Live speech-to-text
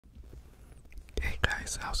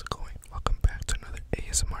guys, how's it going? Welcome back to another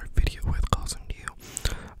ASMR video with CallsInQ.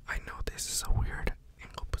 I know this is a weird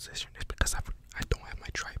angle position. It's because I don't have my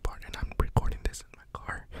tripod and I'm recording this in my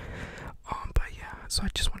car. But yeah, so I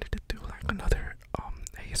just wanted to do like another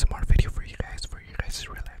ASMR video for you guys'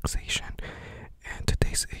 relaxation. And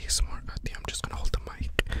today's ASMR, I think I'm just gonna hold the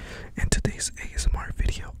mic. In today's ASMR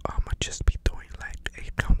video, I'll just be doing like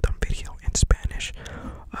a countdown video in Spanish.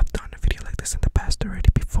 I've done a video like this in the past already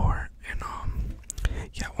before, and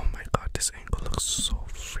yeah, oh my god, this angle looks so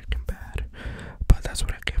freaking bad, but that's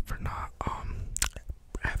what I get for not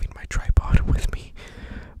having my tripod with me.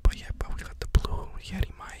 But yeah, but we got the blue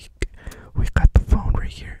Yeti mic, we got the phone right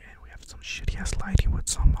here, and we have some shitty ass lighting with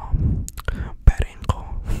some bad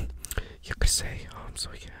angle, you could say. So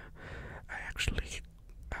yeah, I actually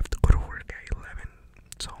have to go to work at 11,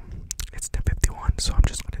 so it's 10:51. So I'm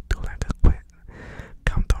just gonna do like a quick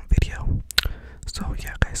countdown video. So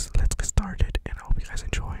yeah, guys, let's get started, and I hope you guys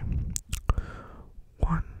enjoy.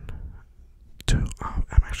 1, 2. I'm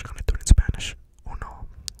actually gonna do it in Spanish. 1,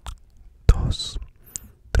 2,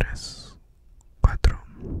 3, 4, 5,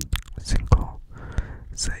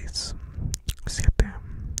 6, 7,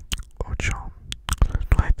 8,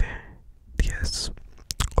 9, 10,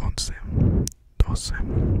 11, 12,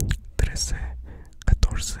 13, 14,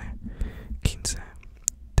 15,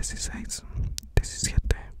 16, 17,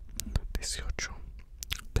 18,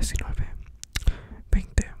 19,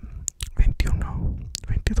 20, 21,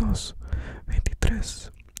 22, 23,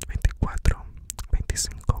 24, 25,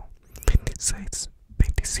 26,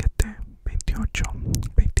 27, 28,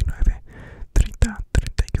 29, 30,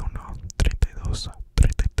 31, 32,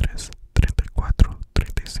 33, 34,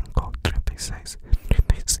 35, 36,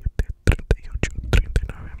 37, 38,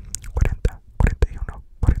 39, 40, 41,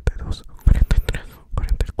 42, 43, 44, 45, 46, 47, 48, 49, 50,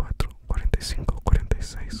 51, 52, 53, 54, 55, 56, 57,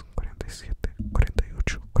 58, 59,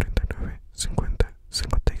 70, 71,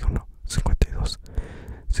 72,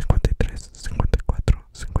 73, 74,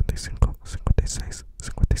 75, 76,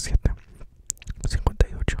 77,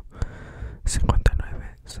 78,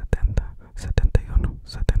 79, 70, 71,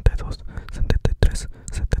 72, 73,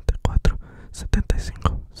 64,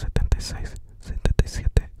 75, 76,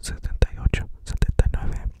 77, 78, 79, 80, 81, 82,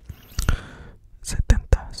 83,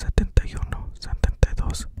 84, 85, 86, 87, 88,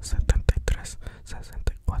 89,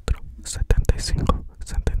 90, 91, 92, 93, 94,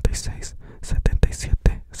 95, 96, 97,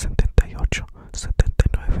 98, 99, 100,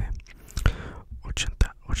 101,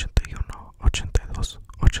 102, 103, 104, 105,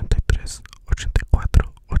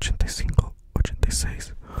 106,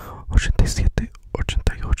 107,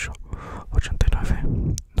 108,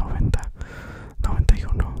 109, 110,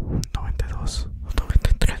 111, 112,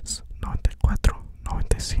 113, 114,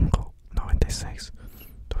 115, 116,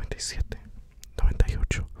 117,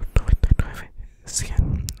 118, 119,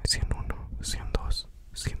 120, 121,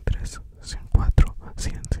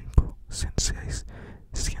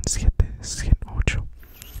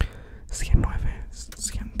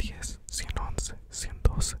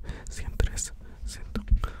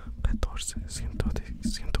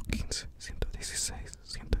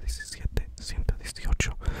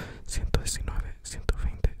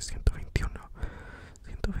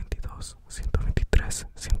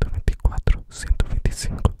 123, 124, 125,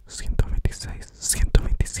 126,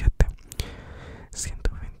 127, 128,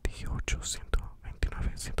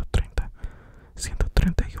 129, 130,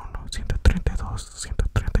 131,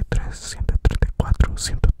 132, 133,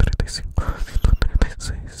 134, 135,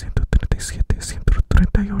 136, 137,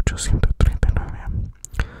 138, 139,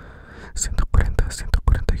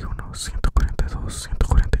 140, 141, 142,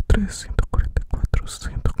 143, 144, 145,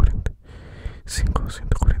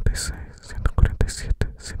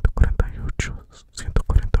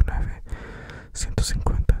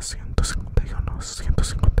 146,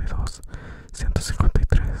 147, 148, 149, 150, 151, 152, 153, 154, 155, 156, 157, 158, 159, 170, 171, 172,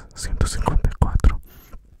 173,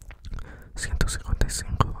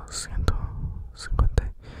 164,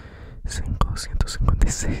 165,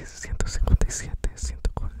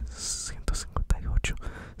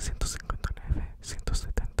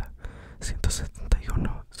 165,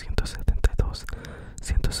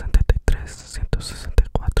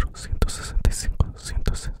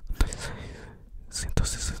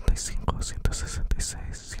 166,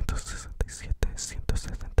 167, 168, 169,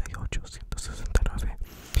 170, 162, 171,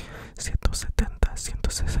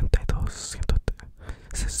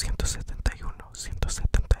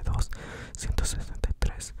 172,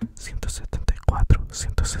 173, 174,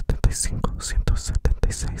 175,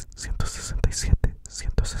 176, 167, 168,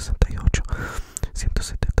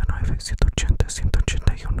 179,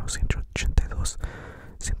 180, 181, 182,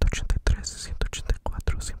 183, 184,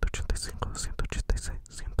 185, 186,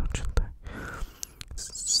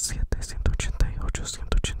 187, 188,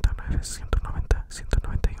 189, 190, 191,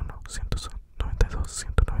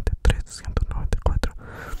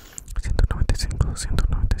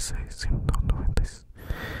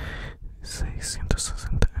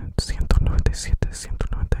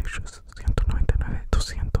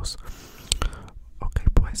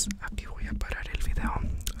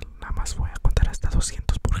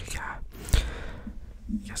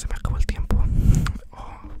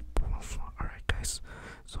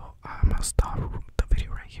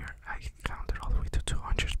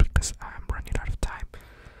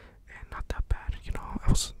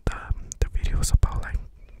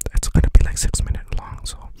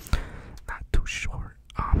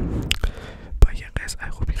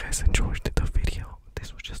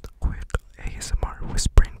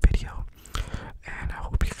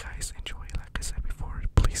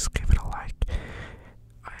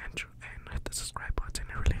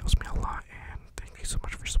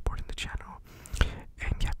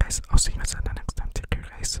 guys. I'll see you guys at the next time. Take care,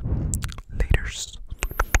 guys. Later.